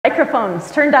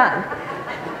microphones turned on.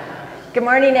 Good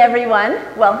morning, everyone.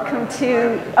 Welcome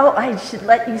to, I should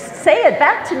let you say it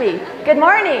back to me. Good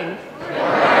morning. Good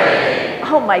morning.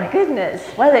 Oh my goodness,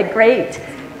 what a great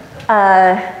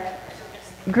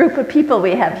group of people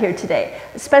we have here today.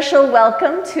 A special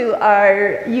welcome to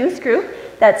our youth group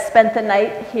that spent the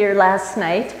night here last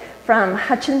night from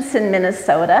Hutchinson,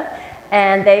 Minnesota,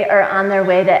 and they are on their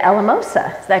way to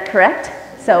Alamosa. Is that correct?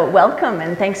 So welcome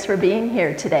and thanks for being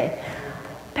here today.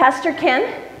 Pastor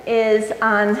Ken is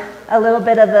on a little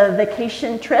bit of a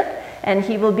vacation trip and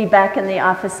he will be back in the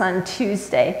office on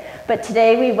Tuesday. But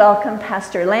today we welcome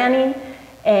Pastor Lanning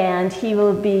and he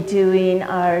will be doing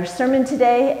our sermon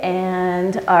today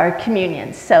and our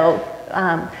communion. So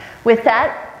with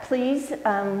that, please,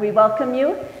 we welcome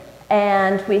you.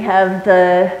 And we have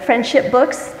the friendship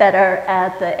books that are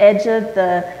at the edge of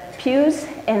the pews.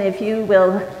 And if you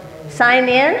will sign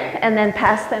in and then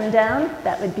pass them down,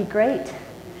 that would be great.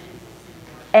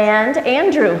 And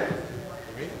Andrew.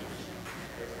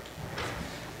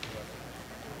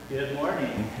 Good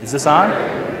morning. Is this on?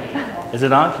 Is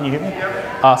it on? Can you hear me?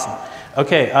 Awesome.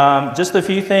 Okay, just a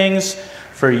few things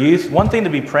for youth. One thing to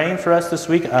be praying for us this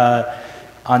week.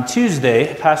 On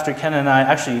Tuesday, Pastor Ken and I,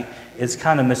 actually, it's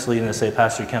kind of misleading to say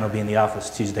Pastor Ken will be in the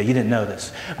office Tuesday. You didn't know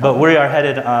this. But we are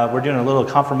headed, we're doing a little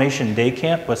confirmation day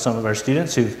camp with some of our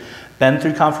students who've been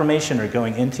through confirmation or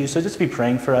going into. So just be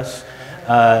praying for us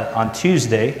on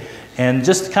Tuesday. And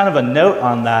just kind of a note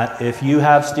on that, if you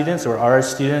have students or are a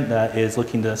student that is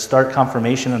looking to start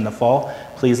confirmation in the fall,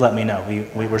 please let me know.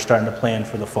 We were starting to plan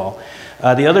for the fall.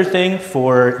 The other thing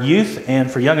for youth and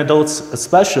for young adults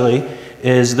especially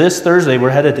is this Thursday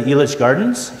we're headed to Elitch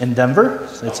Gardens in Denver.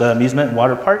 It's an amusement and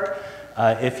water park.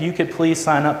 If you could please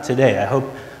sign up today. I hope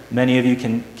many of you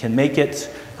can make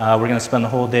it. We're going to spend the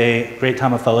whole day, great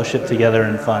time of fellowship together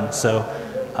and fun. So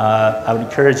I would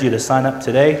encourage you to sign up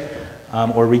today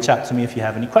or reach out to me if you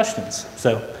have any questions.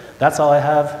 So that's all I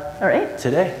have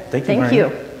today. Thank you, Thank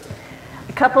you.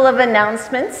 A couple of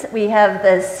announcements. We have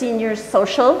the senior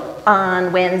social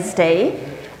on Wednesday.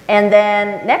 And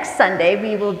then next Sunday,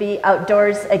 we will be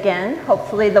outdoors again.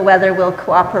 Hopefully the weather will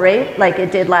cooperate like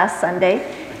it did last Sunday.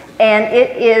 And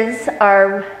it is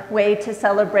our way to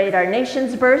celebrate our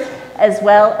nation's birth as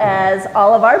well as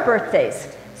all of our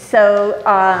birthdays. So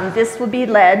this will be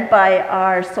led by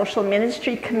our social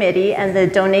ministry committee and the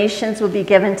donations will be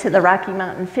given to the Rocky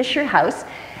Mountain Fisher House.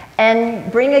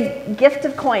 And bring a gift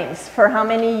of coins for how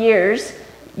many years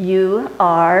you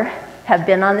have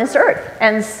been on this earth.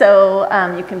 And so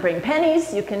you can bring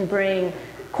pennies, you can bring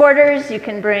quarters, you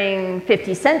can bring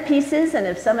 50-cent pieces, and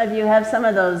if some of you have some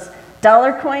of those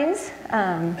dollar coins,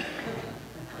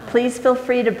 please feel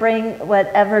free to bring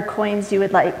whatever coins you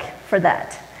would like for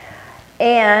that.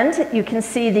 And you can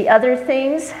see the other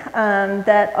things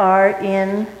that are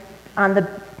on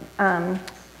the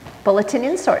bulletin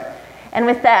insert. And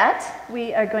with that,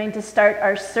 we are going to start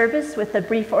our service with a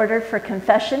brief order for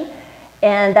confession.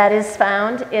 And that is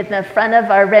found in the front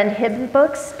of our Red Hymn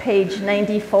books, page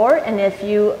 94. And if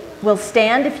you will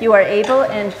stand, if you are able,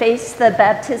 and face the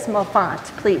baptismal font,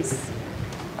 please.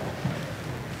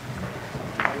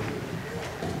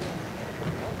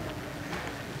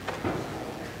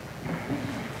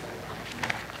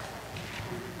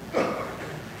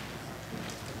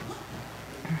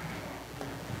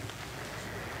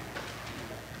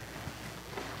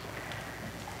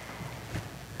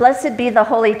 Blessed be the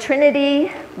Holy Trinity,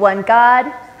 one God,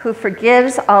 who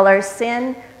forgives all our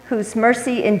sin, whose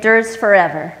mercy endures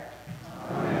forever.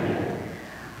 Amen.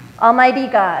 Almighty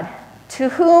God, to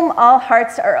whom all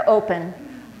hearts are open,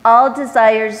 all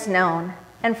desires known,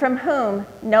 and from whom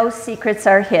no secrets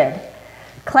are hid,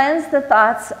 cleanse the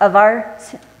thoughts of our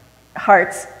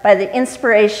hearts by the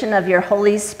inspiration of your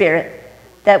Holy Spirit,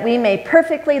 that we may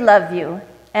perfectly love you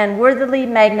and worthily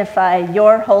magnify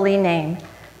your holy name.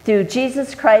 Through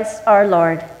Jesus Christ our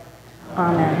Lord.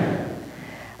 Amen.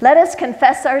 Let us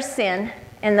confess our sin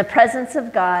in the presence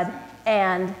of God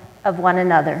and of one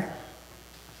another.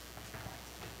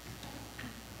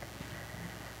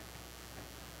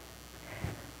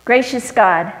 Gracious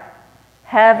God,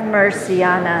 have mercy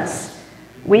on us.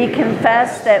 We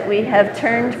confess that we have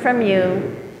turned from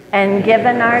you and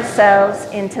given ourselves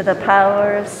into the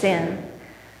power of sin.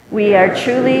 We are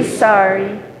truly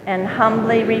sorry and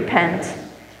humbly repent.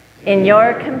 In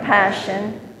your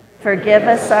compassion, forgive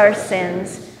us our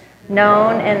sins,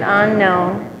 known and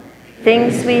unknown,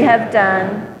 things we have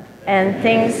done and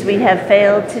things we have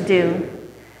failed to do.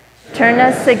 Turn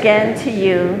us again to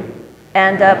you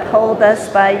and uphold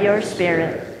us by your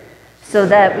Spirit, so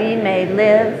that we may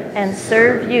live and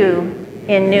serve you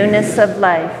in newness of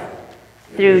life.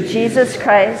 Through Jesus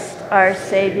Christ, our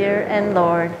Savior and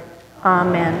Lord.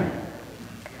 Amen.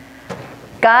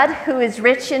 God, who is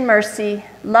rich in mercy,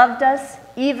 loved us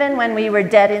even when we were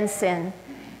dead in sin,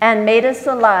 and made us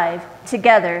alive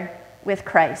together with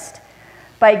Christ.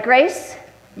 By grace,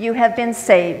 you have been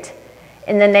saved.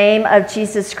 In the name of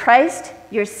Jesus Christ,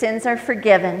 your sins are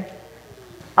forgiven.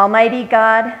 Almighty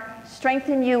God,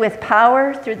 strengthen you with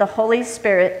power through the Holy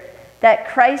Spirit, that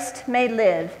Christ may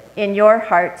live in your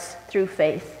hearts through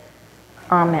faith.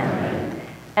 Amen.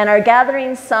 And our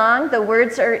gathering song, the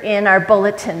words are in our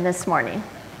bulletin this morning.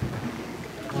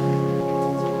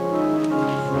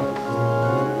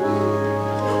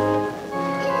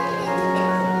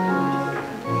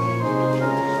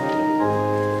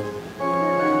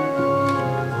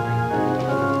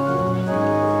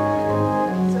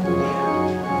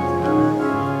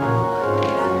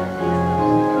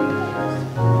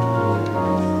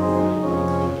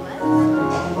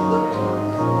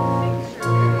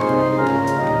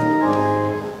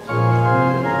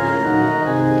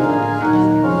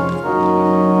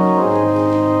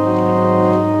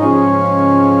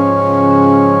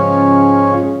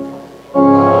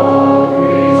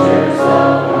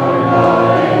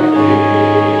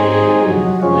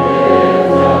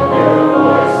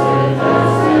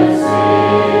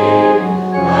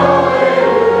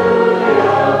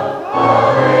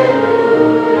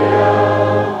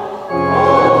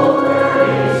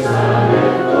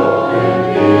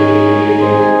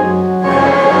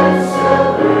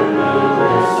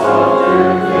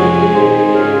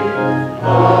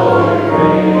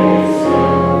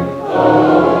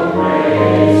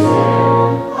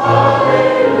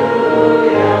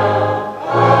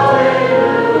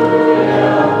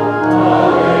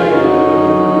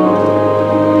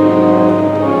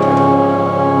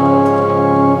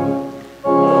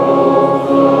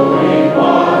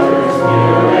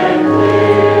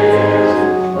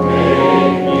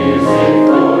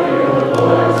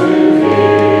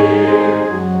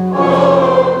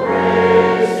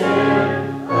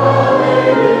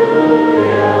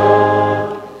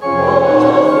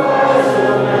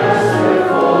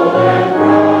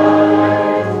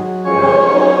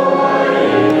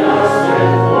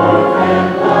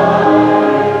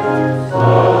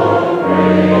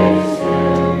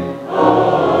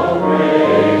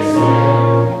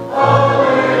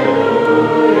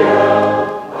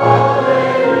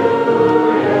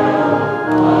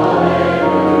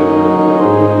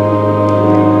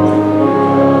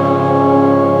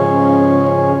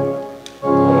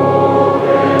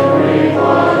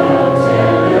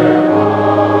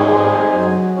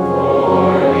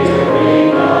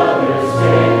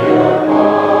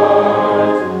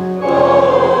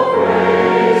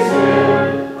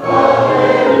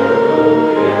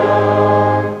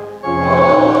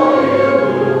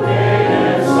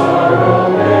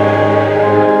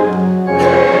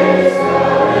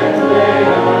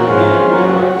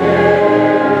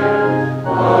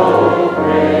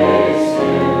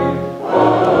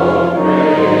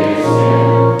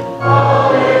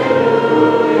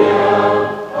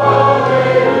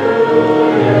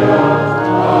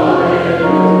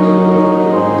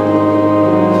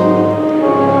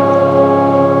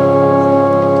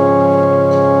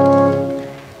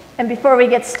 Before we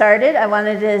get started, I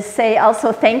wanted to say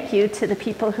also thank you to the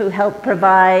people who helped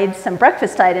provide some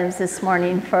breakfast items this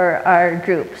morning for our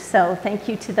group. So thank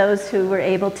you to those who were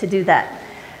able to do that.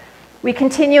 We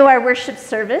continue our worship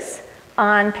service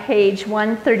on page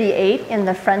 138 in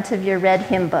the front of your red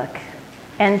hymn book.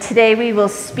 And today we will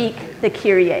speak the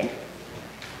Kyrie.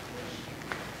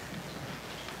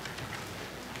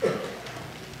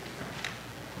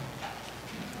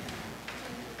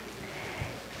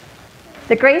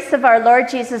 The grace of our Lord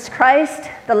Jesus Christ,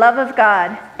 the love of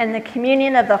God, and the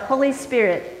communion of the Holy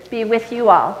Spirit be with you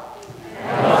all.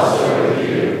 And also with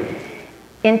you.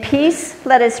 In peace,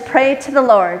 let us pray to the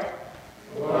Lord.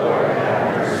 Lord,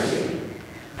 have mercy.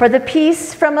 For the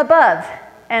peace from above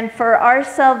and for our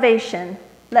salvation,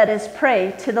 let us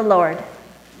pray to the Lord.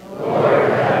 Lord,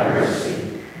 have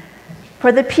mercy.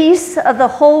 For the peace of the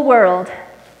whole world,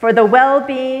 for the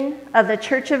well-being of the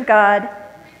Church of God,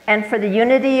 and for the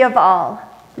unity of all,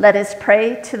 let us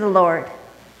pray to the Lord.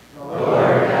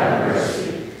 Lord, have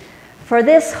mercy. For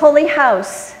this holy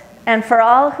house, and for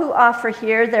all who offer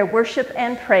here their worship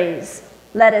and praise,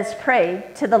 let us pray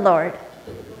to the Lord.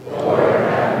 Lord,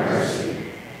 have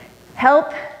mercy.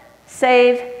 Help,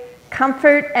 save,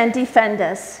 comfort, and defend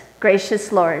us,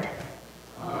 gracious Lord.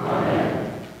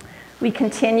 Amen. We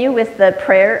continue with the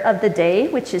prayer of the day,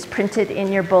 which is printed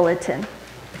in your bulletin.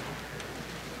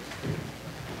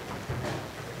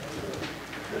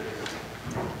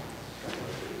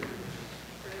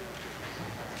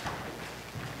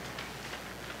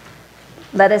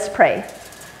 Let us pray.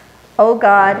 O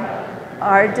God,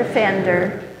 our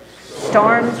defender,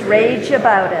 storms rage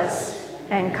about us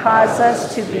and cause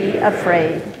us to be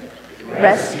afraid.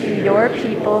 Rescue your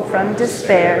people from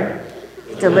despair.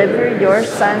 Deliver your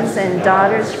sons and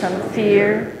daughters from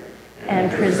fear,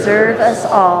 and preserve us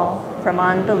all from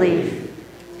unbelief.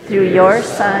 Through your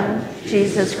Son,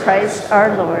 Jesus Christ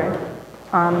our Lord.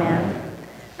 Amen.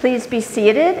 Please be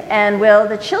seated, and will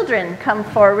the children come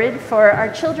forward for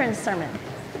our children's sermon?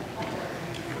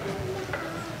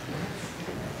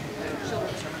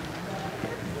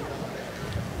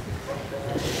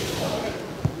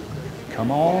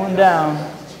 Come on down.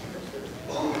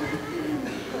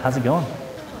 How's it going?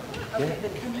 Good.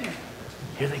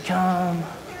 Here they come.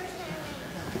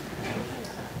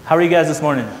 How are you guys this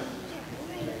morning?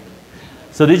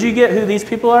 So did you get who these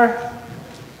people are?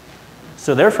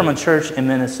 So they're from a church in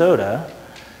Minnesota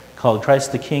called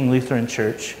Christ the King Lutheran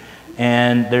Church.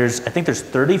 And I think there's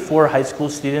 34 high school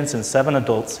students and 7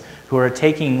 adults who are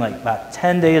taking like about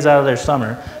 10 days out of their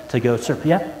summer to go serve.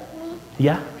 Yeah?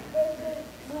 Yeah?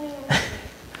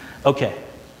 Okay.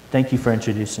 Thank you for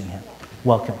introducing him.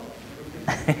 Welcome.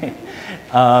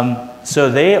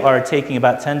 So they are taking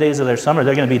about 10 days of their summer.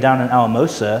 They're going to be down in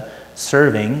Alamosa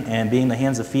serving and being the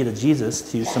hands and feet of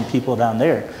Jesus to some people down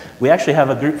there. We actually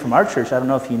have a group from our church. I don't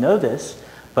know if you know this,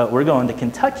 but we're going to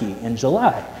Kentucky in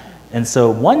July. And so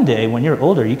one day when you're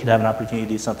older, you could have an opportunity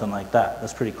to do something like that.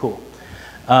 That's pretty cool.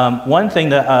 One thing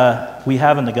that we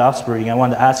have in the gospel reading I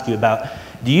wanted to ask you about.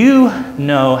 Do you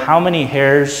know how many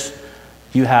hairs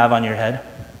you have on your head?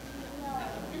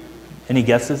 Any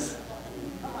guesses?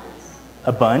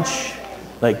 A bunch?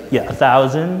 Like, yeah,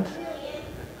 1,000?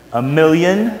 A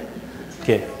million?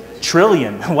 Okay,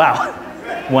 trillion. Wow.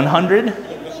 100?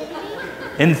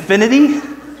 Infinity?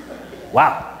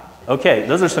 Wow. Okay,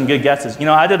 those are some good guesses. You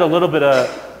know, I did a little bit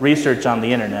of research on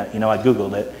the internet. You know, I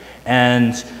Googled it.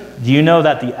 And do you know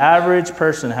that the average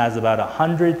person has about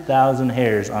 100,000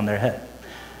 hairs on their head?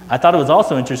 I thought it was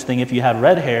also interesting, if you have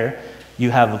red hair, you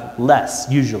have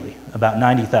less, usually, about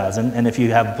 90,000. And if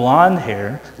you have blonde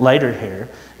hair, lighter hair,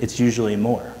 it's usually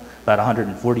more, about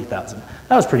 140,000.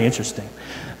 That was pretty interesting.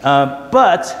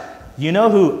 But you know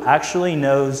who actually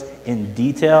knows in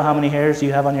detail how many hairs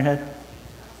you have on your head?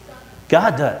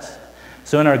 God does.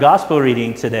 So in our gospel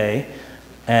reading today,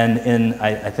 and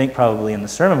I think probably in the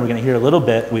sermon, we're going to hear a little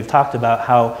bit, we've talked about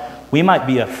how we might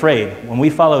be afraid. When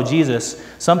we follow Jesus,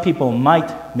 some people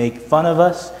might make fun of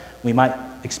us. We might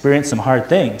experience some hard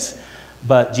things.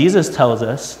 But Jesus tells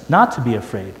us not to be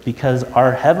afraid because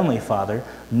our Heavenly Father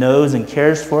knows and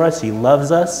cares for us. He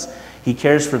loves us. He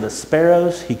cares for the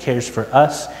sparrows. He cares for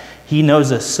us. He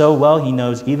knows us so well. He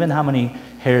knows even how many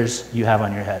hairs you have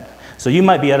on your head. So you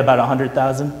might be at about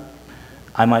 100,000.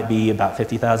 I might be about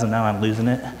 50,000 now. I'm losing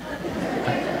it.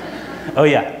 Oh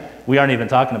yeah, we aren't even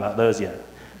talking about those yet.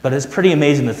 But it's pretty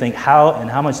amazing to think how and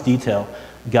how much detail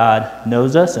God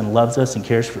knows us and loves us and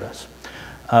cares for us.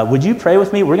 Would you pray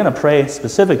with me? We're going to pray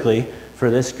specifically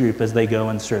for this group as they go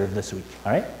and serve this week.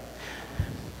 All right?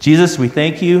 Jesus, we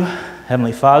thank you.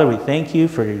 Heavenly Father, we thank you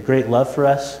for your great love for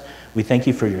us. We thank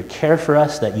you for your care for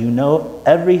us, that you know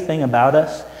everything about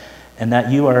us, and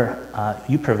that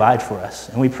you provide for us.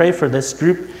 And we pray for this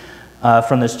group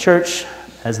from this church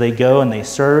as they go and they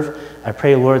serve. I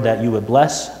pray, Lord, that you would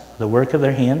bless the work of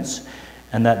their hands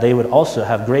and that they would also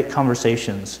have great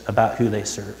conversations about who they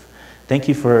serve. Thank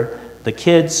you for the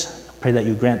kids. I pray that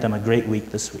you grant them a great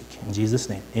week this week. In Jesus'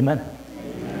 name, amen.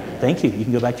 Amen. Thank you. You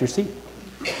can go back to your seat.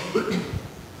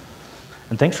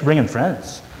 And thanks for bringing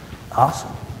friends.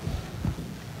 Awesome.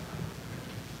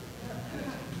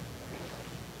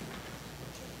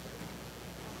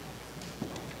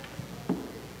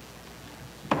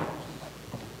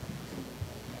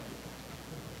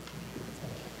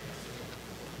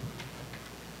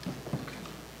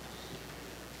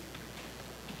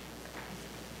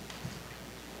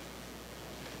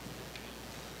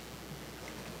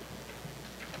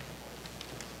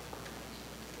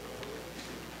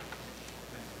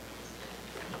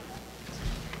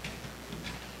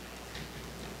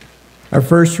 Our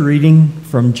first reading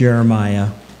from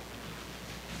Jeremiah.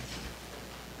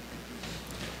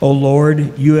 O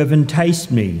Lord, you have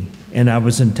enticed me, and I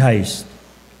was enticed.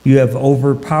 You have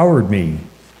overpowered me,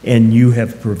 and you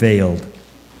have prevailed.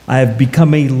 I have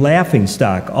become a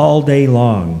laughingstock all day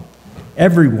long.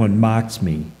 Everyone mocks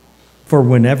me. For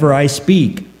whenever I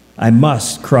speak, I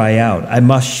must cry out. I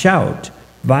must shout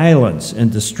violence and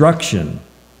destruction.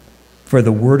 For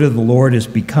the word of the Lord has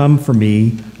become for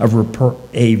me a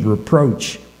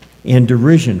reproach and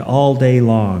derision all day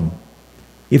long.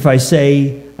 If I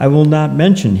say, I will not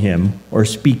mention him or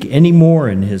speak any more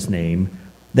in his name,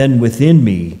 Then within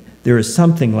me there is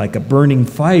something like a burning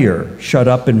fire shut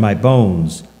up in my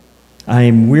bones. I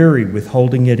am weary with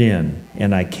holding it in,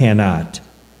 and I cannot.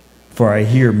 For I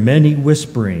hear many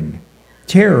whispering,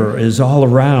 terror is all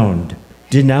around.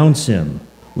 Denounce him.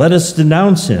 Let us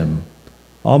denounce him.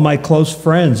 All my close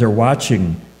friends are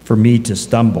watching for me to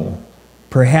stumble.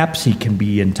 Perhaps he can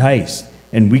be enticed,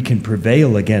 and we can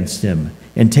prevail against him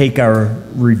and take our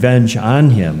revenge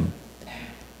on him.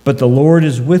 But the Lord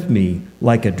is with me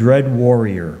like a dread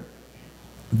warrior.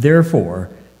 Therefore,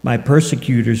 my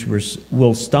persecutors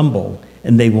will stumble,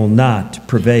 and they will not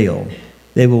prevail.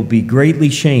 They will be greatly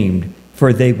shamed,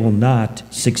 for they will not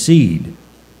succeed.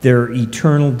 Their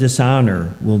eternal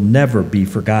dishonor will never be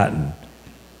forgotten.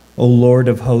 O Lord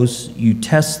of hosts, you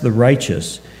test the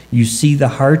righteous. You see the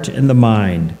heart and the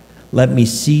mind. Let me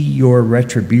see your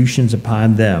retributions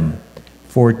upon them.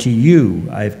 For to you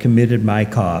I have committed my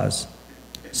cause.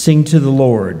 Sing to the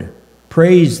Lord.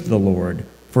 Praise the Lord,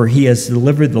 for he has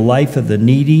delivered the life of the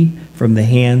needy from the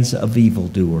hands of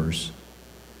evildoers.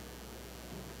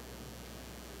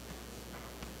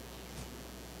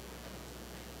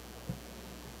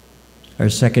 Our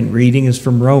second reading is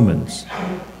from Romans.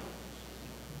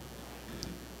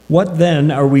 What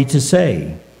then are we to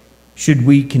say? Should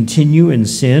we continue in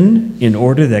sin in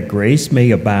order that grace may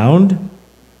abound?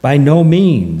 By no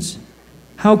means.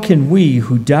 How can we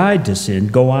who died to sin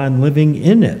go on living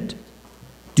in it?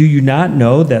 Do you not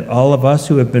know that all of us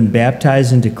who have been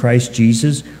baptized into Christ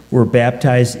Jesus were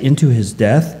baptized into his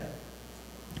death?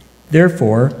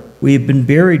 Therefore, we have been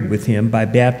buried with him by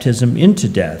baptism into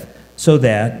death, so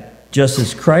that, just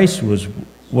as Christ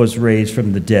was raised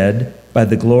from the dead by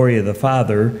the glory of the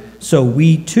Father, so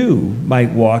we too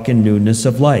might walk in newness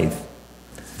of life.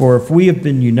 For if we have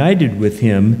been united with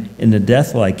him in a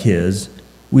death like his,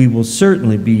 we will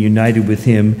certainly be united with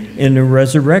him in a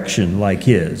resurrection like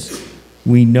his.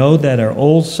 We know that our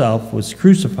old self was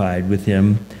crucified with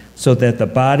him so that the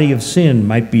body of sin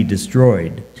might be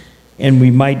destroyed, and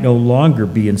we might no longer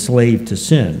be enslaved to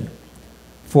sin.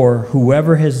 For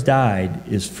whoever has died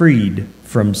is freed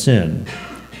from sin.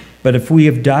 But if we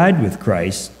have died with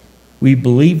Christ, we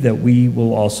believe that we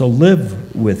will also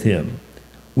live with him.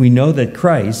 We know that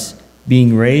Christ,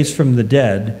 being raised from the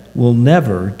dead, will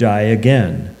never die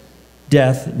again.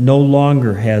 Death no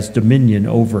longer has dominion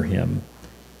over him.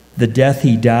 The death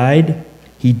he died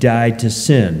to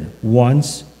sin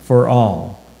once for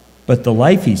all. But the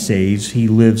life he saves, he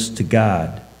lives to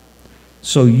God.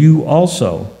 So you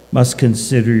also must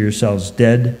consider yourselves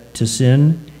dead to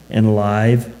sin and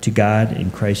alive to God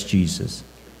in Christ Jesus.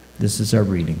 This is our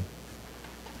reading.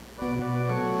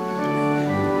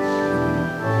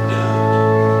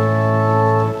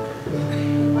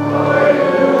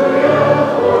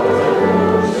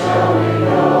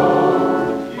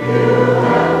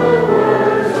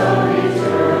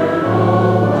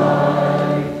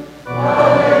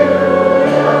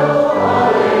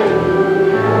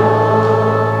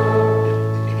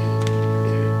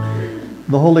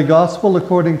 The Holy Gospel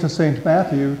according to St.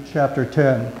 Matthew, chapter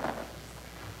 10.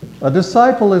 A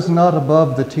disciple is not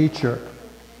above the teacher,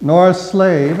 nor a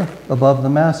slave above the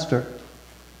master.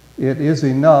 It is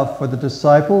enough for the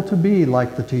disciple to be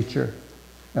like the teacher,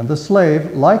 and the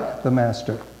slave like the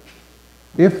master.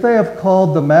 If they have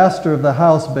called the master of the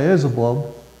house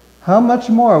Beelzebub, how much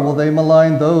more will they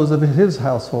malign those of his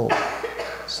household?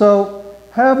 So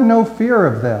have no fear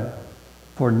of them.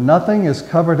 For nothing is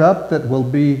covered up that will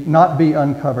not be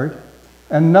uncovered,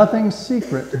 and nothing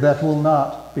secret that will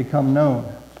not become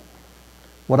known.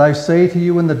 What I say to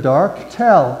you in the dark,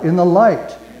 tell in the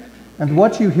light, and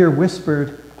what you hear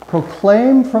whispered,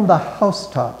 proclaim from the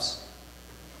housetops.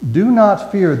 Do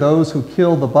not fear those who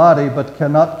kill the body, but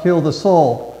cannot kill the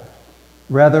soul.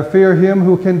 Rather fear him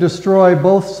who can destroy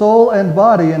both soul and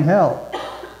body in hell.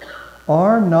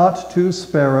 Are not 2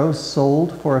 sparrows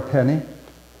sold for a penny?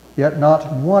 Yet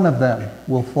not one of them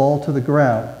will fall to the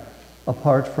ground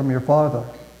apart from your Father.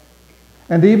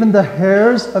 And even the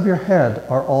hairs of your head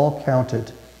are all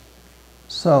counted.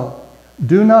 So,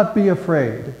 do not be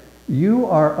afraid. You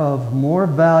are of more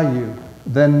value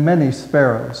than many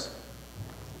sparrows.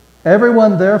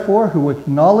 Everyone, therefore, who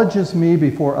acknowledges me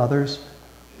before others,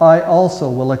 I also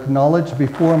will acknowledge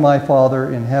before my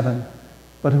Father in heaven.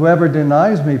 But whoever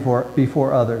denies me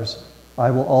before others,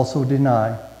 I will also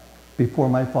deny before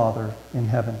my Father in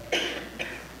heaven.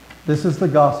 This is the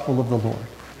gospel of the Lord.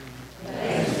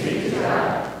 Thanks be to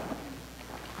God.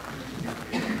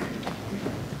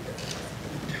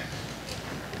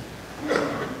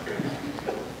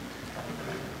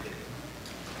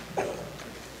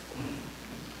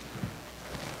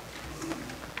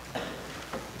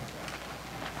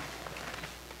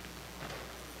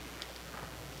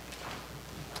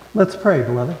 Let's pray,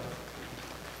 beloved.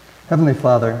 Heavenly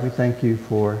Father, we thank you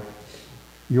for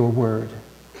your word,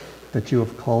 that you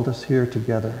have called us here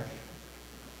together,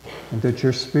 and that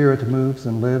your Spirit moves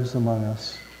and lives among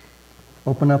us.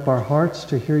 Open up our hearts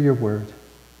to hear your word,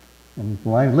 and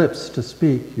my lips to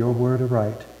speak your word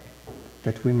aright,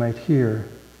 that we might hear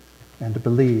and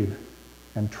believe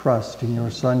and trust in your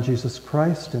Son, Jesus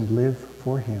Christ, and live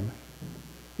for him.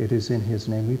 It is in his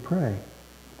name we pray.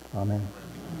 Amen.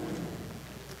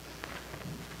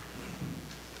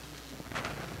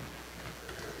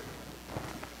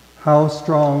 How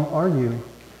strong are you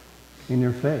in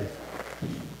your faith?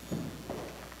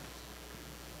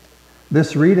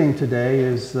 This reading today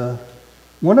is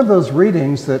one of those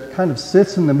readings that kind of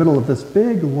sits in the middle of this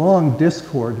big, long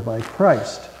discourse by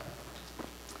Christ.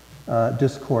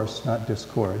 Discourse, not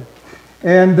discord.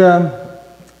 And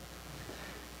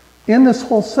in this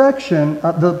whole section,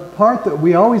 the part that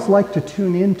we always like to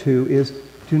tune into is,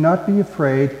 do not be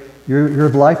afraid. Your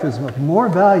life is of more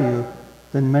value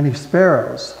than many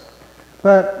sparrows.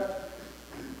 But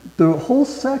the whole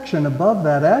section above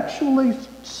that actually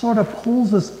sort of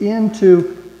pulls us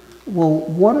into, well,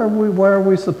 what are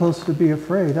we supposed to be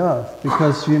afraid of?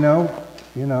 Because, you know,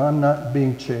 I'm not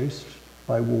being chased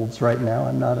by wolves right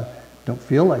now. Don't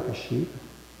feel like a sheep,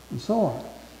 and so on.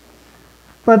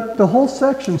 But the whole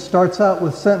section starts out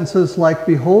with sentences like,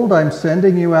 behold, I'm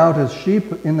sending you out as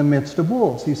sheep in the midst of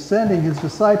wolves. He's sending his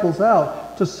disciples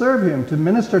out to serve him, to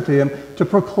minister to him, to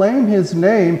proclaim his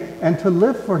name, and to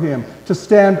live for him, to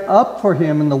stand up for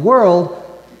him in the world,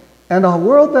 and a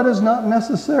world that is not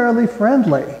necessarily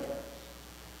friendly.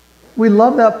 We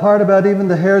love that part about even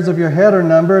the hairs of your head are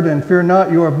numbered, and fear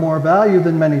not, you are of more value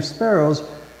than many sparrows.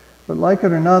 But like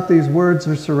it or not, these words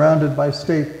are surrounded by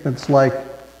statements like,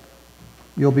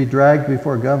 you'll be dragged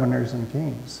before governors and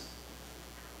kings.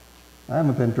 I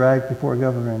haven't been dragged before a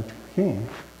governor and king.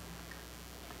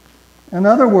 In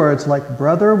other words, like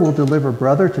brother will deliver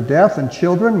brother to death, and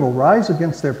children will rise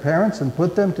against their parents and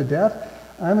put them to death.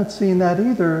 I haven't seen that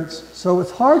either. So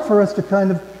it's hard for us to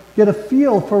kind of get a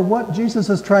feel for what Jesus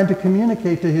is trying to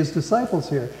communicate to his disciples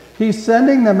here. He's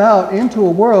sending them out into a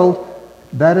world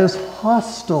that is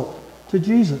hostile to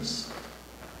Jesus.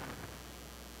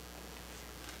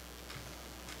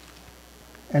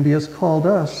 And he has called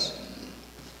us,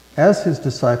 as his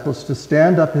disciples, to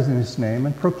stand up in his name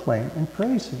and proclaim and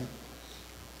praise him.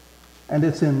 And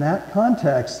it's in that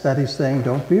context that he's saying,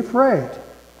 don't be afraid.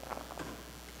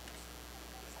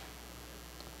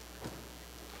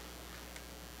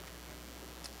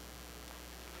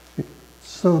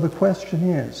 So the question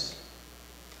is,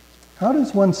 how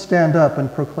does one stand up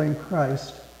and proclaim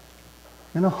Christ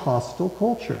in a hostile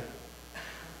culture?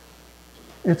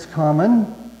 It's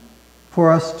common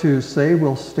for us to say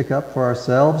we'll stick up for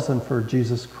ourselves and for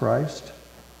Jesus Christ.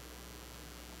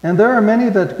 And there are many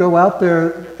that go out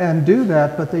there and do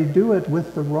that, but they do it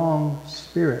with the wrong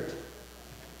spirit.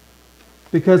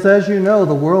 Because as you know,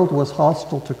 the world was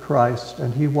hostile to Christ,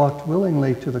 and he walked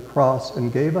willingly to the cross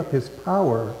and gave up his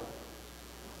power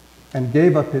and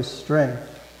gave up his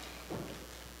strength.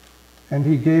 And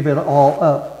he gave it all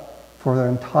up for the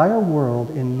entire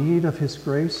world in need of his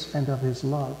grace and of his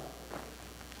love.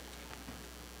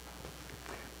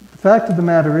 The fact of the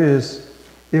matter is,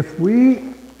 if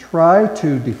we try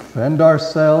to defend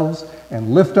ourselves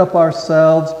and lift up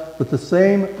ourselves with the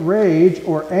same rage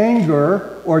or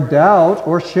anger or doubt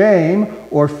or shame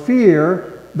or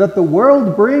fear that the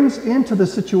world brings into the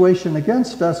situation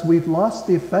against us, we've lost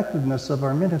the effectiveness of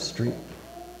our ministry.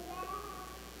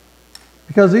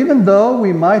 Because even though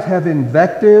we might have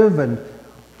invective and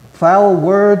foul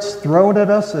words thrown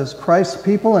at us as Christ's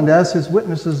people and as his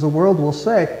witnesses, the world will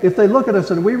say, if they look at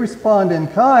us and we respond in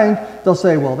kind, they'll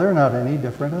say, well, they're not any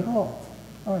different at all,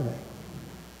 are they?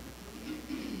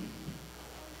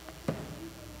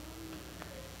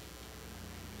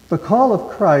 The call of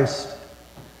Christ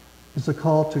is a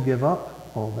call to give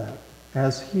up all that,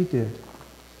 as he did.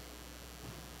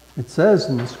 It says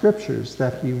in the scriptures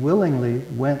that he willingly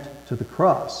went to the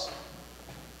cross.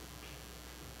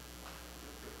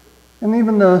 And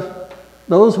even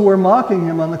those who were mocking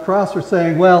him on the cross were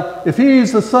saying, well, if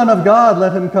he's the Son of God,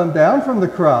 let him come down from the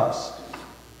cross.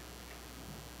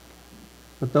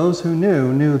 But those who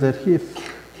knew that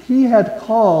if he had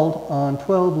called on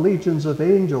 12 legions of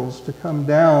angels to come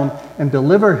down and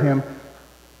deliver him,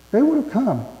 they would have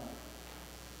come.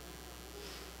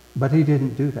 But he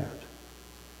didn't do that.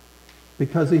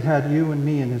 Because he had you and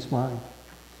me in his mind.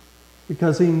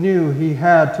 Because he knew he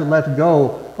had to let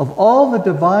go of all the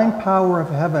divine power of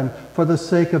heaven for the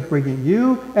sake of bringing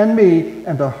you and me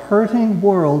and a hurting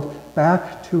world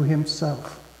back to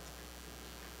himself.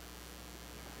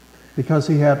 because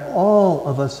he had all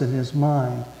of us in his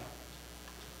mind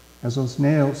as those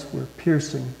nails were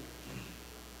piercing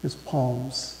his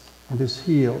palms and his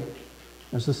heel,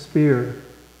 as the spear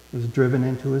was driven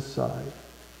into his side,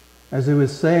 as he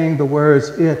was saying the words,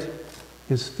 "It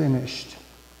is finished."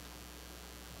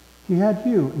 He had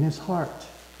you in his heart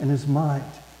and his mind.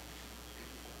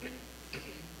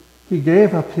 He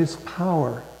gave up his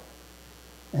power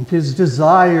and his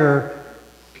desire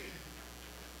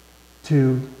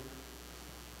to,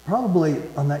 probably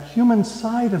on that human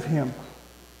side of him,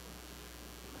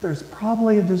 there's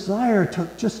probably a desire to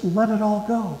just let it all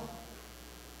go.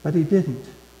 But he didn't.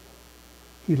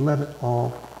 He let it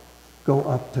all go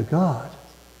up to God.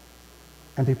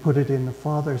 And he put it in the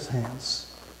Father's hands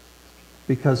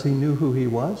because he knew who he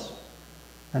was,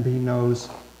 and he knows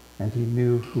and he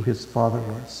knew who his Father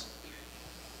was.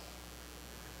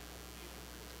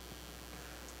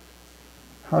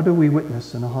 How do we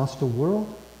witness in a hostile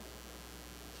world?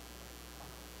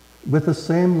 With the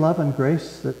same love and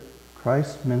grace that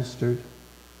Christ ministered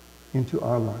into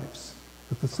our lives,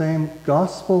 with the same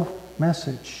gospel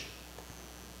message.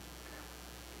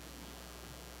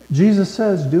 Jesus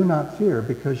says, "Do not fear,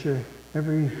 because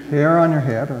every hair on your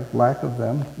head, or lack of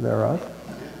them thereof,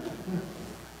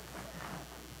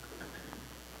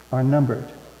 are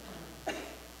numbered,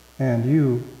 and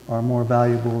you are more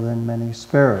valuable than many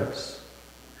sparrows."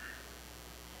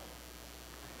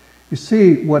 You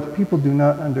see, what people do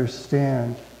not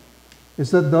understand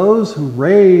is that those who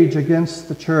rage against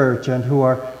the church and who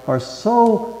are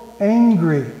so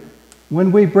angry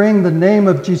when we bring the name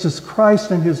of Jesus Christ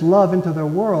and his love into their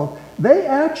world, they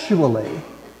actually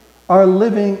are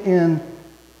living in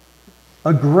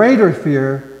a greater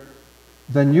fear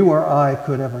than you or I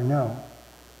could ever know.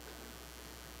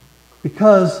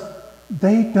 Because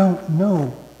they don't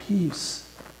know peace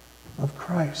of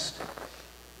Christ.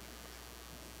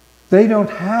 They don't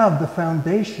have the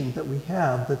foundation that we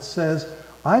have that says,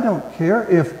 I don't care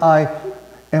if I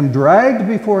am dragged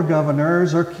before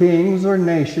governors or kings or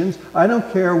nations. I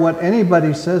don't care what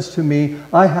anybody says to me.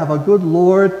 I have a good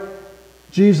Lord,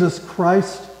 Jesus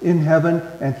Christ in heaven,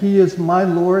 and he is my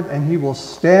Lord, and he will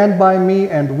stand by me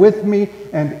and with me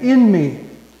and in me.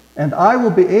 And I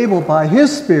will be able by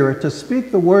his Spirit to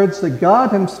speak the words that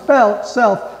God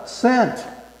himself sent.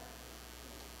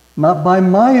 Not by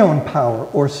my own power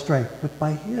or strength, but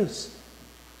by his.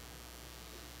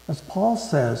 As Paul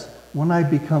says, when I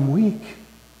become weak,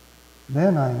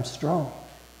 then I am strong.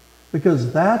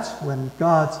 Because that's when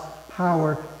God's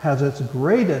power has its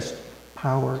greatest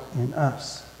power in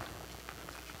us.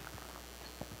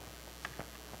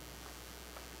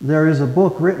 There is a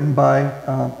book written by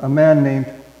a man named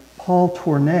Paul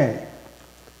Tournay.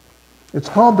 It's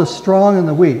called The Strong and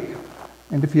the Weak.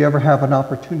 And if you ever have an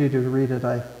opportunity to read it,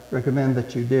 I recommend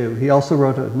that you do. He also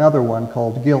wrote another one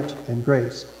called Guilt and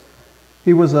Grace.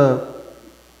 He was a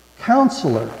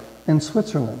counselor in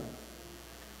Switzerland.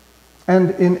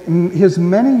 And in his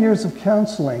many years of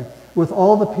counseling, with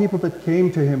all the people that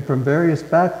came to him from various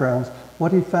backgrounds,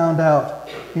 what he found out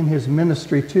in his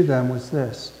ministry to them was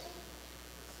this: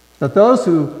 that those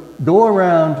who go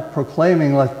around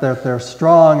proclaiming like that they're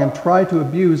strong and try to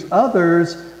abuse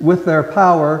others with their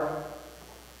power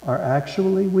are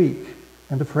actually weak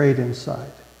and afraid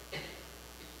inside.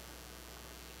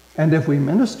 And if we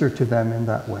minister to them in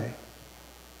that way,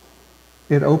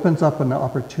 it opens up an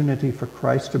opportunity for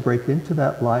Christ to break into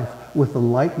that life with the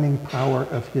lightning power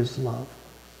of his love.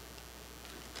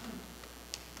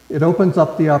 It opens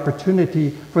up the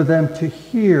opportunity for them to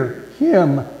hear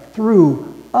him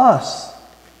through us,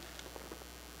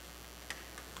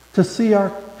 to see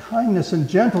our kindness and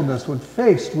gentleness when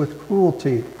faced with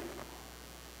cruelty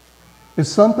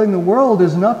is something the world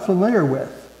is not familiar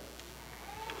with,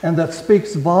 and that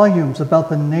speaks volumes about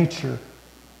the nature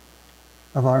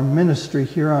of our ministry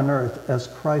here on earth as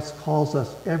Christ calls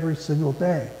us every single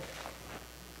day.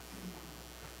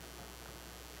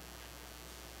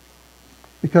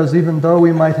 Because even though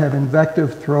we might have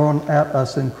invective thrown at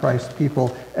us in Christ's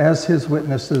people as his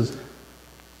witnesses,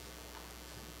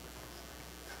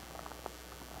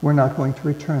 we're not going to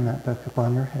return that back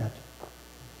upon your head.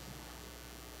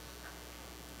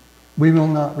 We will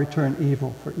not return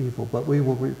evil for evil, but we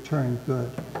will return good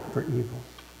for evil.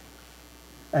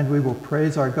 And we will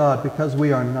praise our God because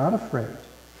we are not afraid,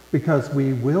 because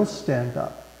we will stand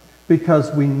up, because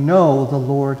we know the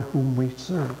Lord whom we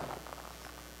serve.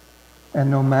 And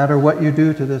no matter what you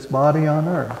do to this body on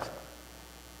earth,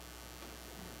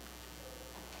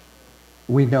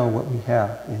 we know what we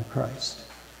have in Christ.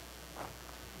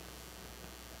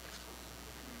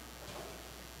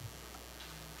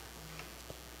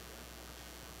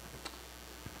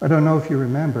 I don't know if you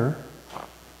remember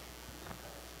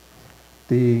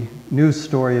the news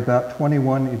story about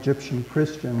 21 Egyptian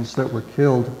Christians that were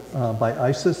killed by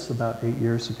ISIS about 8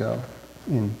 years ago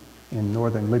in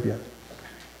northern Libya.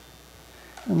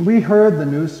 And we heard the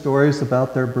news stories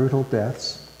about their brutal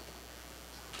deaths.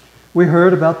 We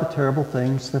heard about the terrible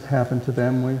things that happened to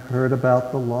them. We heard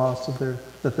about the loss of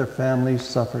that their families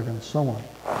suffered and so on.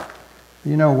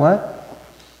 You know what?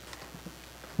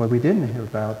 What we didn't hear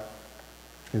about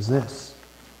is this.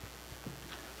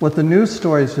 What the news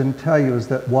stories didn't tell you is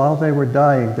that while they were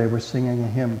dying, they were singing a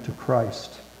hymn to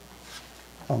Christ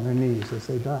on their knees as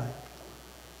they died,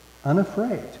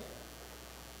 unafraid,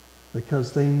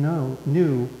 because they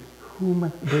knew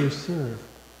whom they served.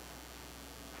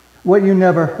 What you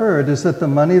never heard is that the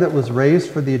money that was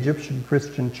raised for the Egyptian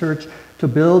Christian church to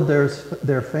build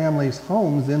their families'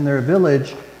 homes in their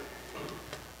village,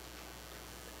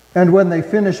 and when they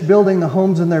finished building the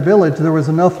homes in their village, there was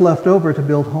enough left over to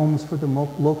build homes for the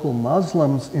local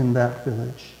Muslims in that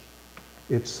village.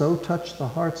 It so touched the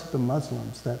hearts of the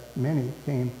Muslims that many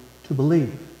came to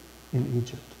believe in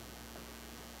Egypt.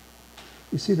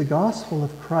 You see, the gospel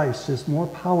of Christ is more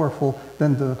powerful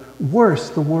than the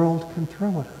worst the world can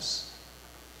throw at us.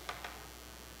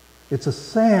 It's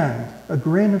a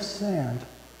grain of sand,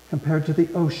 compared to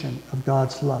the ocean of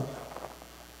God's love.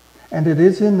 And it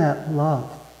is in that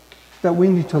love that we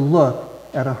need to look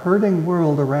at a hurting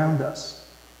world around us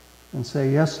and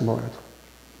say, yes, Lord,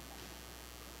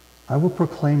 I will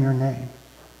proclaim your name.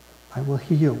 I will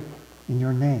heal in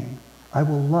your name. I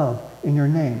will love in your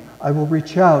name. I will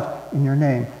reach out in your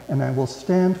name. And I will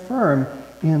stand firm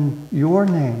in your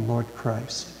name, Lord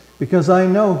Christ, because I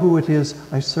know who it is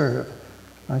I serve.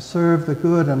 I serve the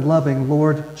good and loving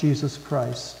Lord Jesus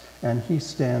Christ, and he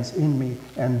stands in me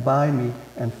and by me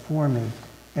and for me,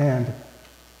 and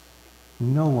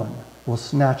no one will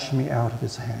snatch me out of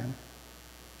his hand,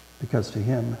 because to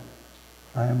him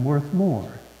I am worth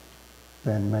more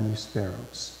than many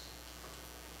sparrows.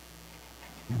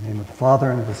 In the name of the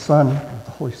Father, and of the Son, and of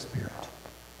the Holy Spirit.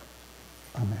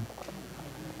 Amen.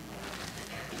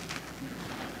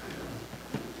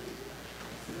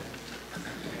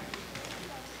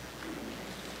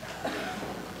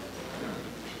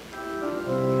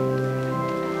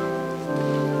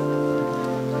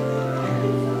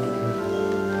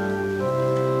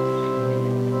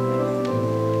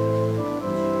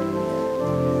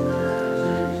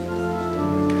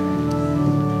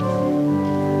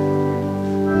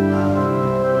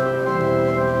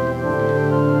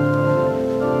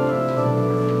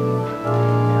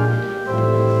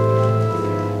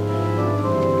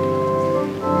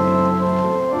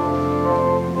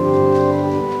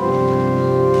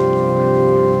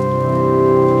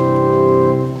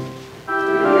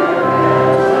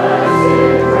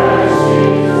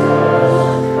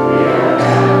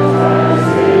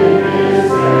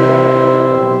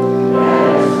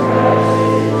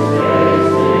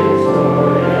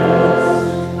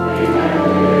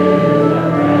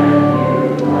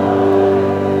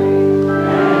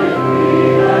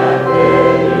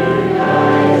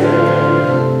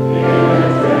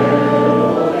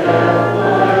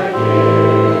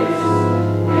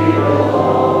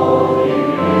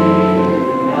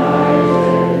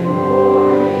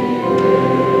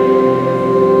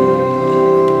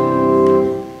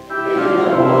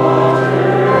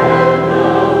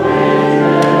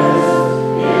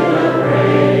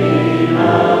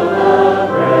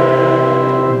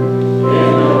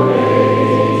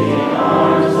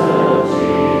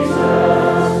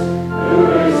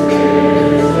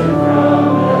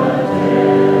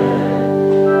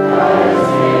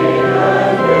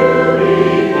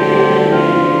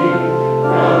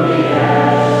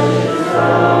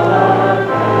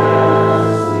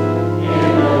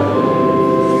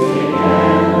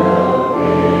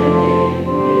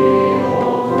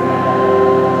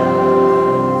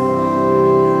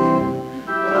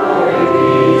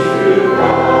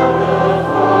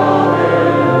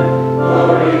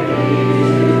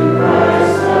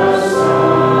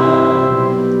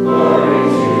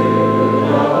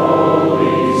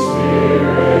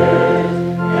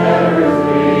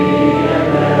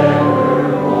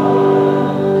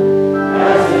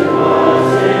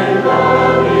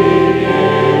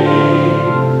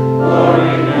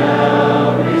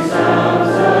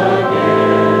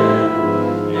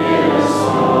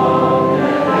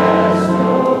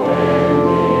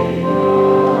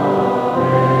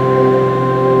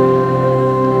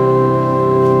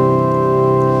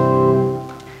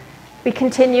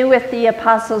 Continue with the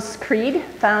Apostles' Creed,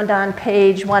 found on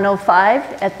page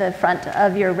 105 at the front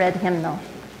of your red hymnal.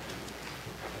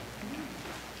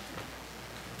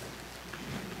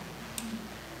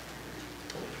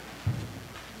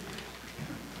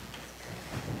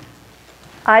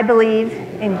 I believe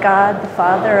in God the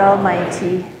Father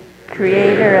Almighty,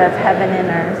 creator of heaven and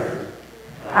earth.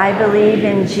 I believe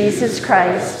in Jesus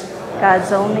Christ,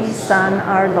 God's only Son,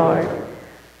 our Lord,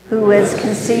 who was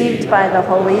conceived by the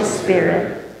Holy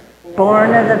Spirit,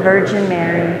 born of the Virgin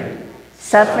Mary,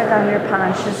 suffered under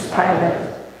Pontius Pilate,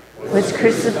 was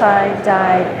crucified,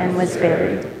 died, and was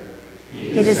buried.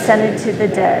 He descended to the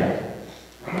dead.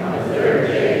 On the third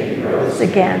day he rose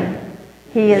again.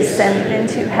 He ascended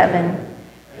into heaven.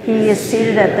 He is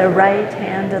seated at the right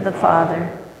hand of the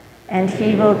Father, and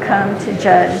he will come to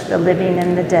judge the living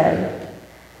and the dead.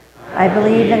 I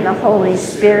believe in the Holy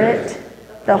Spirit,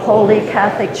 the Holy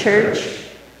Catholic Church,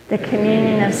 the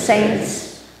communion of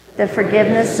saints, the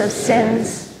forgiveness of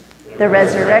sins, the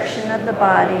resurrection of the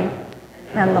body,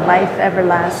 and the life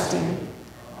everlasting.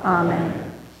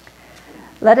 Amen.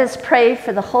 Let us pray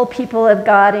for the whole people of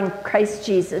God in Christ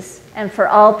Jesus and for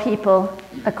all people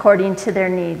according to their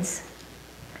needs.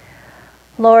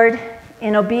 Lord,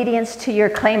 in obedience to your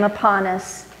claim upon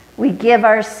us, we give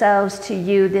ourselves to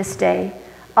you this day,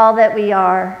 all that we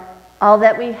are, all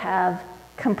that we have,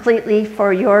 completely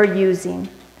for your using.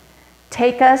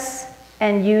 Take us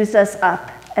and use us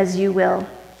up as you will,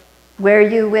 where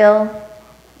you will,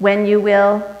 when you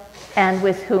will, and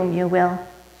with whom you will.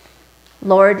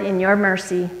 Lord, in your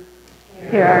mercy,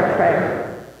 hear our prayer.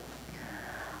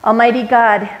 Almighty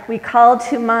God, we call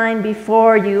to mind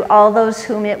before you all those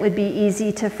whom it would be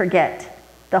easy to forget,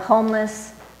 the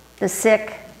homeless, the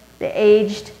sick, the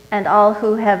aged, and all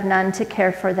who have none to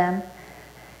care for them.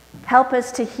 Help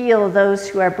us to heal those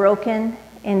who are broken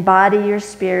in body or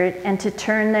spirit and to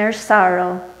turn their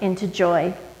sorrow into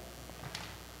joy.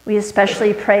 We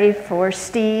especially pray for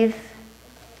Steve,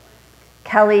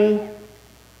 Kelly,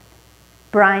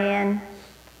 Brian,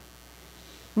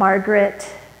 Margaret,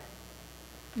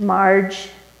 Marge,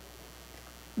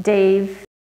 Dave,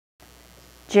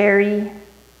 Jerry,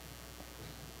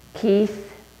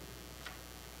 Keith,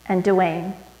 and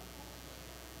Dwayne.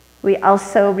 We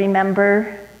also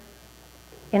remember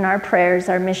in our prayers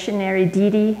our missionary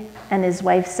Didi and his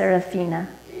wife Serafina,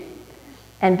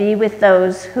 and be with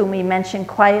those whom we mention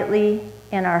quietly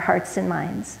in our hearts and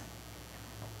minds.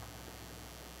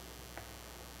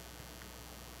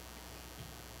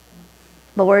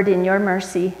 Lord, in your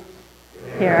mercy,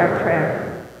 hear our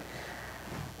prayer.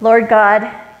 Lord God,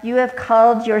 you have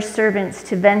called your servants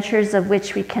to ventures of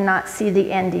which we cannot see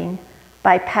the ending,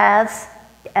 by paths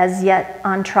as yet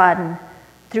untrodden,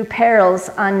 through perils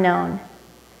unknown.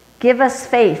 Give us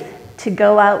faith to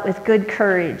go out with good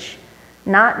courage,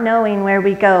 not knowing where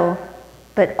we go,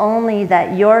 but only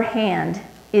that your hand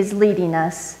is leading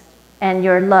us and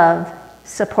your love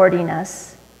supporting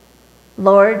us.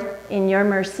 Lord, in your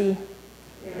mercy,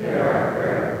 hear our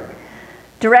prayer.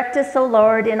 Direct us, O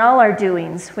Lord, in all our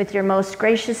doings with your most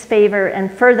gracious favor,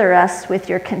 and further us with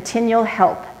your continual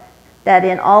help, that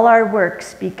in all our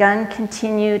works, begun,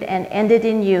 continued, and ended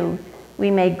in you, we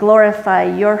may glorify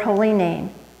your holy name,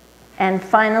 and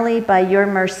finally, by your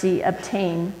mercy,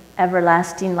 obtain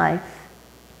everlasting life.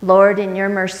 Lord, in your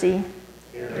mercy,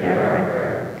 hear our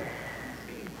prayer.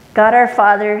 God our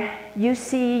Father, you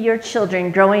see your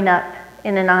children growing up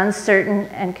in an uncertain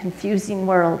and confusing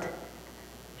world.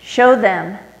 Show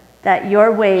them that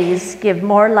your ways give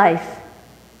more life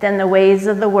than the ways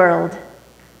of the world,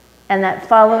 and that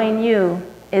following you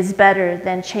is better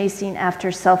than chasing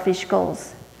after selfish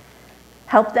goals.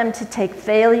 Help them to take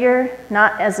failure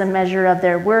not as a measure of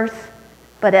their worth,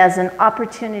 but as an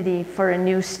opportunity for a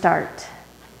new start.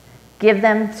 Give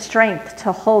them strength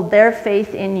to hold their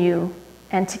faith in you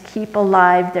and to keep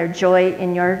alive their joy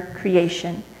in your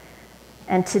creation.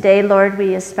 And today, Lord,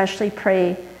 we especially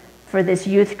pray for this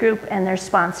youth group and their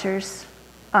sponsors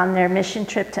on their mission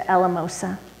trip to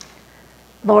Alamosa.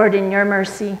 Lord, in your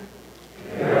mercy,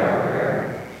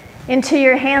 into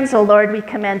your hands, O Lord, we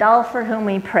commend all for whom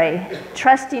we pray,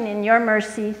 trusting in your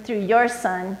mercy through your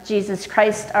Son, Jesus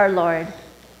Christ our Lord.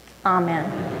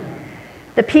 Amen.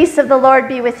 The peace of the Lord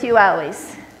be with you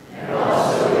always. And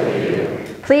also with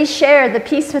you. Please share the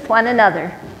peace with one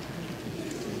another.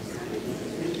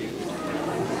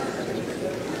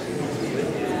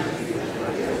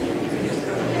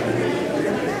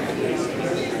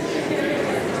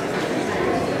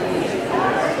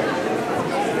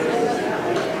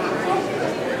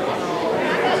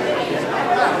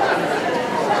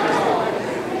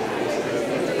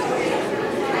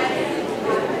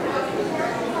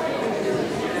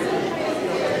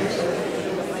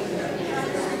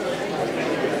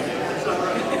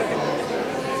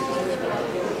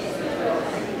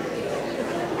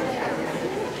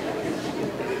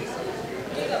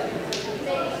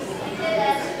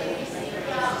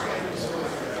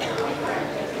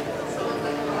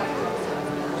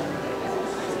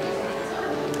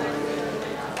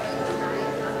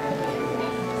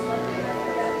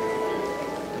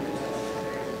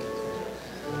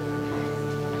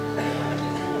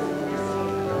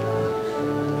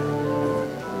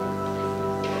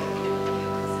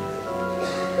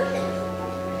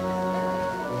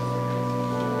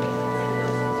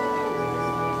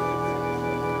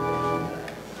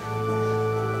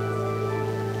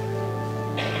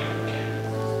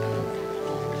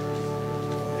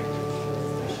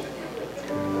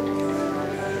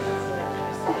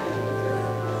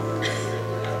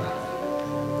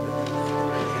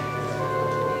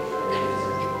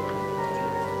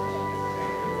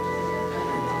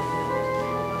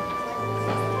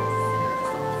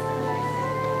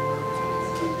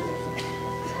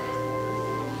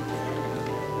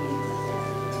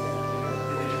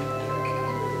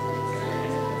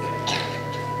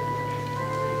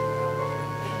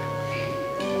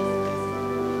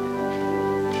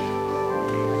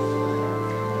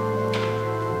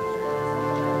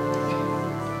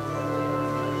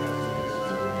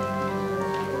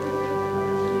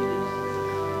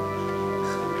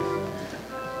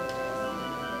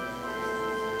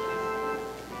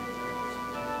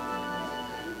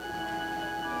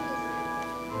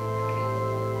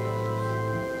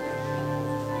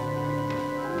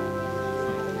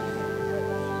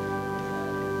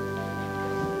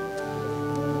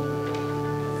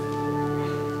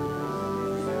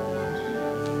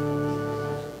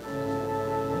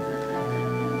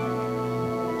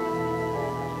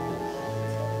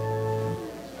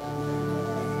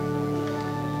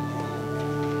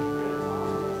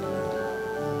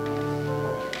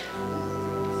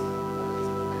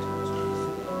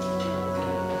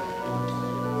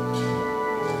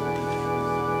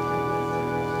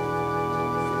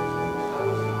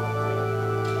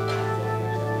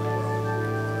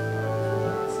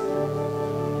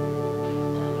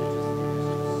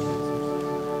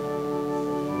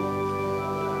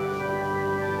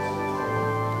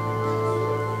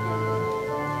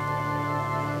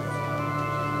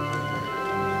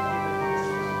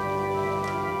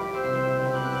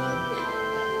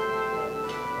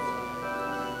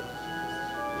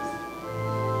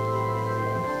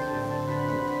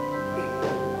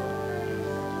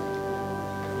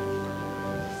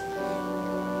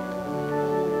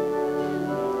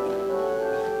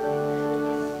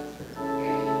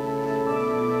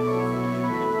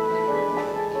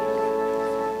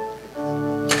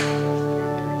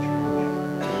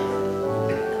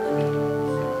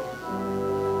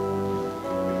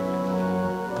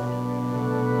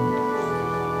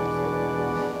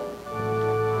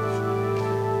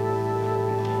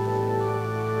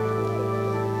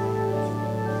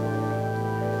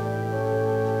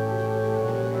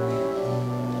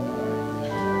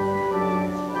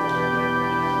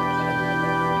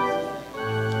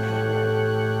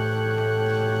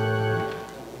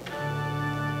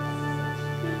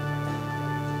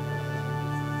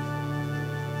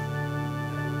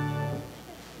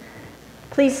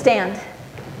 Please stand.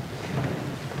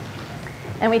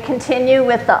 And we continue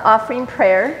with the offering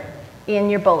prayer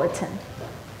in your bulletin.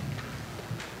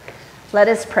 Let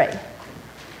us pray.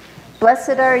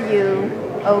 Blessed are you,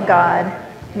 O God,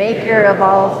 maker of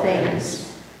all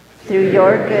things. Through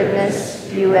your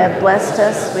goodness, you have blessed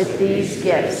us with these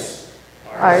gifts,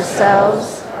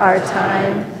 ourselves, our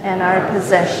time, and our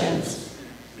possessions.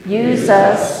 Use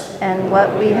us and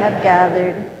what we have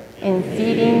gathered in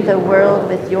feeding the world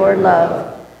with your love,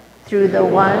 through the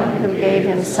one who gave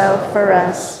himself for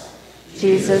us,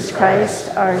 Jesus Christ,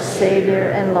 our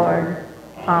Savior and Lord.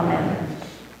 Amen.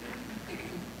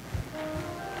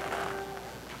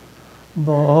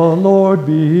 The Lord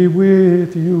be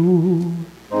with you.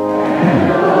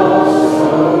 And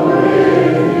also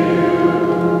with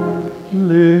you.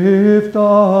 Lift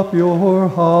up your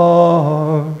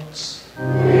hearts.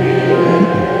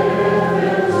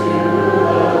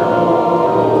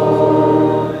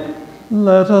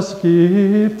 Let us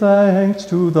give thanks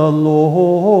to the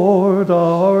Lord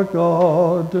our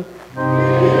God.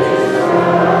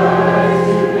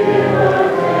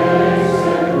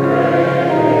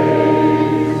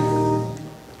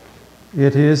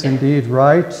 It is indeed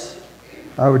right,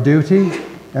 our duty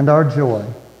and our joy,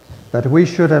 that we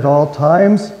should at all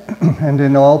times and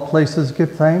in all places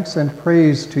give thanks and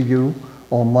praise to you,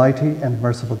 Almighty and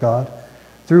merciful God,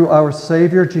 through our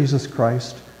Savior Jesus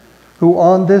Christ, who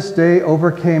on this day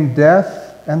overcame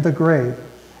death and the grave,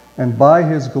 and by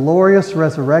his glorious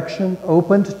resurrection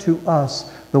opened to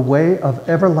us the way of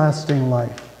everlasting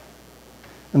life.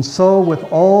 And so with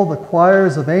all the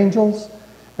choirs of angels,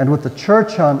 and with the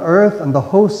church on earth and the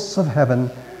hosts of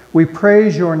heaven, we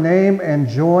praise your name and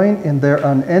join in their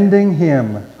unending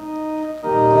hymn.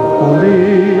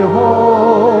 Holy,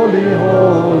 holy,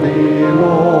 holy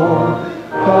Lord,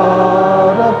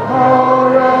 God of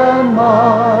power and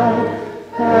might,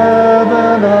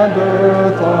 heaven and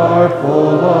earth are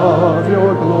full of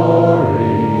your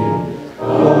glory.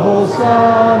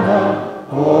 Hosanna,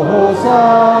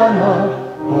 Hosanna,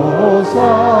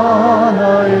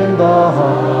 Hosanna in the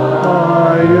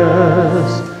highest.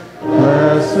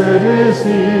 Blessed is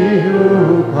he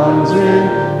who comes in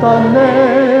the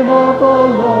name of the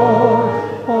Lord.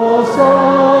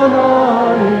 Hosanna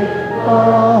in the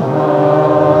highest.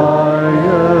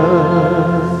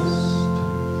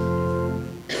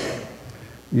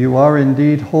 You are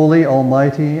indeed holy,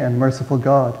 almighty, and merciful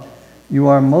God. You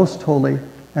are most holy,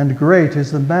 and great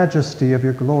is the majesty of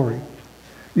your glory.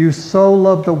 You so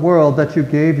loved the world that you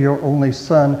gave your only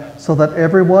Son, so that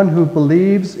everyone who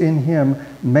believes in him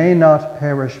may not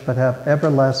perish but have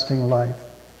everlasting life.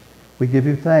 We give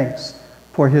you thanks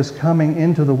for his coming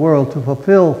into the world to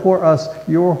fulfill for us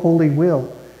your holy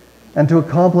will and to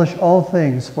accomplish all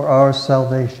things for our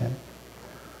salvation.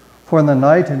 For in the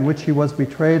night in which he was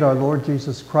betrayed, our Lord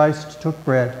Jesus Christ took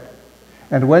bread,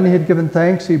 and when he had given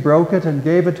thanks, he broke it and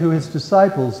gave it to his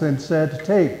disciples and said,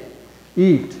 "Take,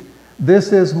 eat.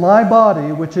 This is my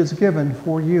body, which is given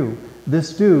for you.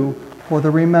 This do for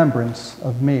the remembrance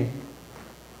of me."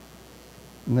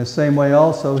 In the same way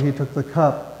also he took the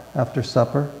cup after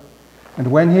supper, and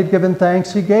when he had given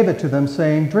thanks, he gave it to them,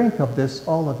 saying, "Drink of this,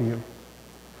 all of you.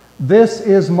 This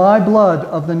is my blood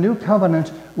of the new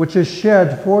covenant, which is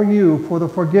shed for you for the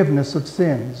forgiveness of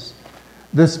sins.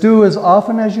 This do as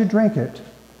often as you drink it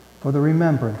for the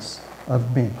remembrance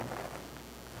of me."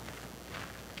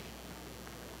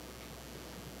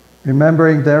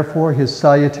 Remembering, therefore, his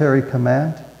salutary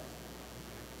command,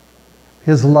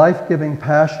 his life-giving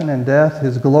passion and death,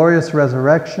 his glorious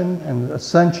resurrection and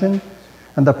ascension,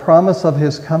 and the promise of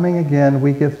his coming again,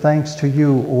 we give thanks to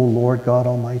you, O Lord God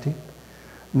Almighty,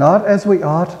 not as we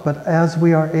ought, but as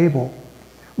we are able.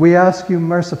 We ask you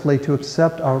mercifully to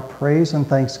accept our praise and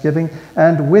thanksgiving,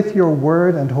 and with your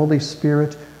word and Holy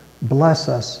Spirit, bless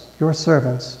us, your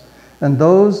servants, and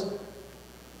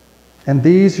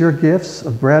these your gifts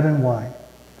of bread and wine,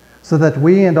 so that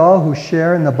we and all who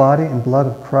share in the body and blood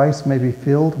of Christ may be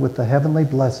filled with the heavenly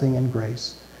blessing and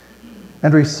grace,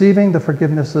 and receiving the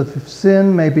forgiveness of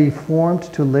sin may be formed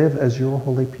to live as your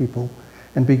holy people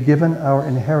and be given our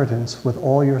inheritance with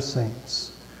all your saints.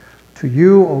 To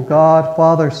you, O God,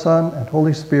 Father, Son, and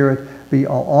Holy Spirit, be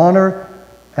all honor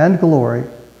and glory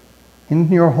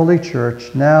in your holy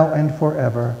church, now and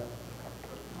forever.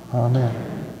 Amen.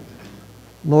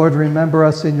 Lord, remember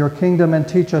us in your kingdom and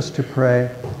teach us to pray.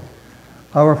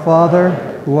 Our Father,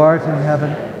 who art in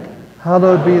heaven,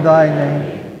 hallowed be thy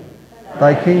name.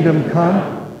 Thy kingdom come,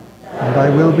 and thy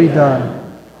will be done,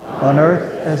 on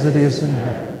earth as it is in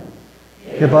heaven.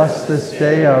 Give us this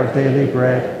day our daily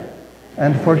bread,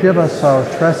 and forgive us our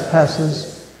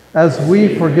trespasses, as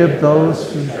we forgive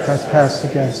those who trespass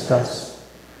against us.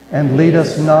 and lead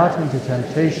us not into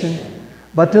temptation,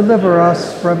 but deliver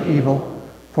us from evil.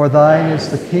 For thine is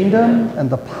the kingdom, and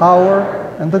the power,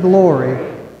 and the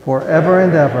glory, forever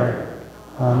and ever.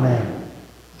 Amen.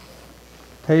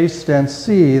 Taste and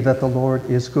see that the Lord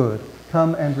is good.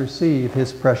 Come and receive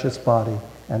his precious body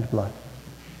and blood.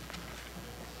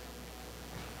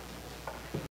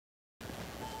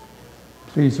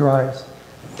 Please rise.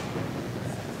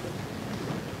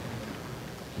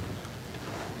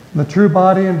 The true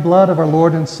body and blood of our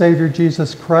Lord and Savior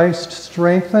Jesus Christ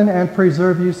strengthen and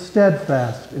preserve you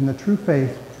steadfast in the true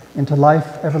faith into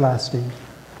life everlasting.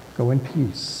 Go in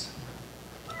peace.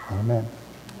 Amen.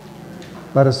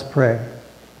 Let us pray.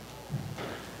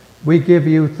 We give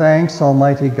you thanks,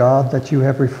 Almighty God, that you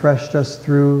have refreshed us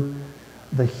through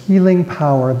the healing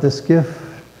power of this gift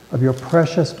of your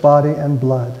precious body and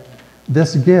blood,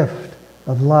 this gift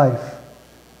of life.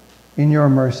 In your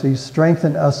mercy,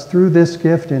 strengthen us through this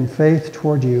gift in faith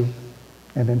toward you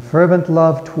and in fervent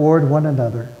love toward one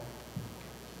another.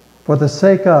 For the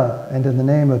sake of and in the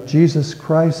name of Jesus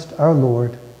Christ our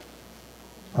Lord.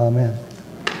 Amen.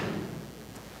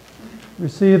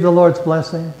 Receive the Lord's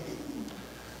blessing.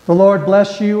 The Lord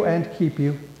bless you and keep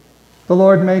you. The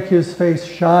Lord make his face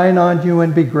shine on you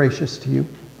and be gracious to you.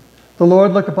 The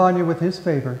Lord look upon you with his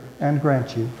favor and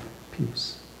grant you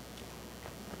peace.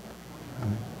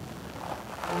 Amen.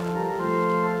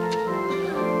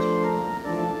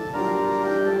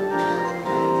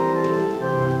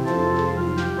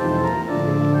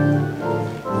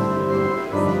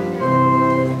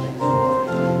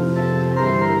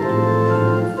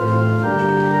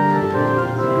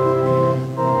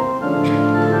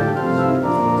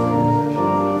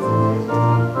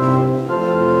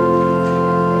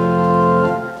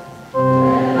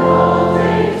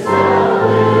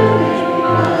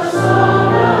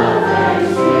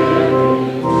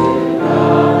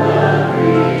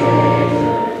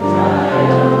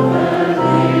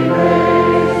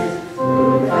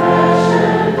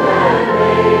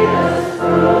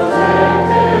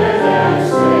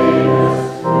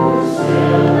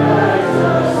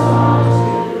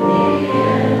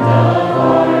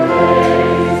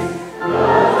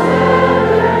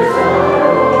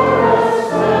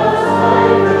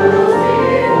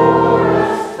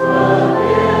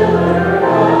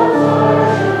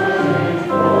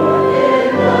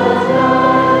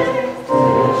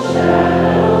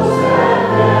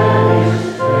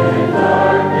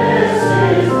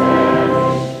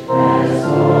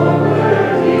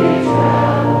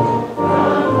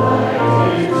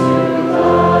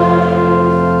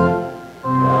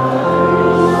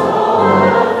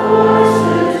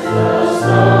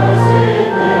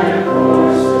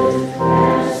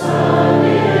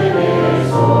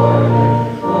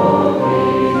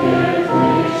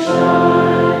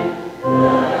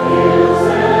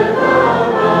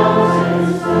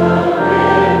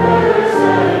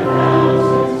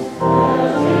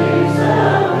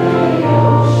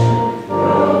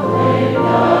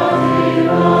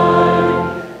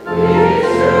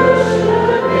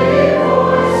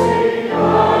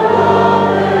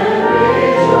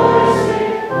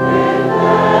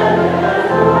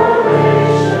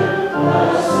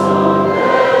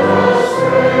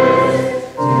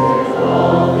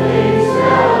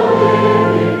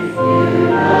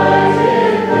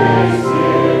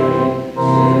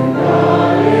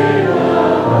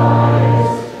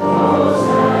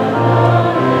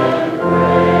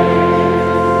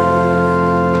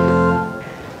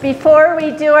 Before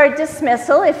we do our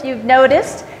dismissal, if you've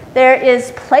noticed, there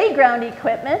is playground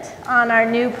equipment on our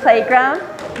new playground.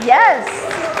 Yes.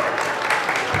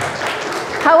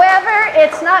 However,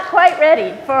 it's not quite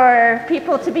ready for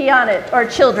people to be on it, or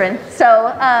children.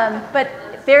 So, but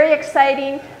very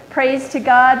exciting. Praise to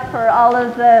God for all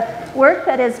of the work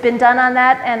that has been done on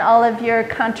that and all of your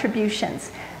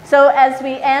contributions. So as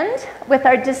we end with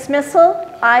our dismissal,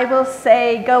 I will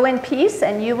say, go in peace,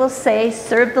 and you will say,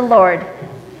 serve the Lord.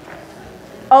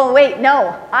 Oh, wait,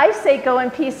 no. I say, go in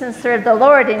peace and serve the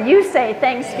Lord, and you say,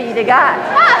 thanks be to God.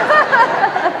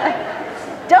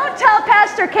 Don't tell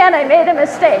Pastor Ken I made a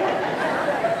mistake.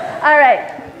 All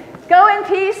right. Go in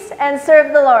peace and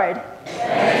serve the Lord.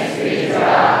 Thanks be to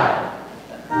God.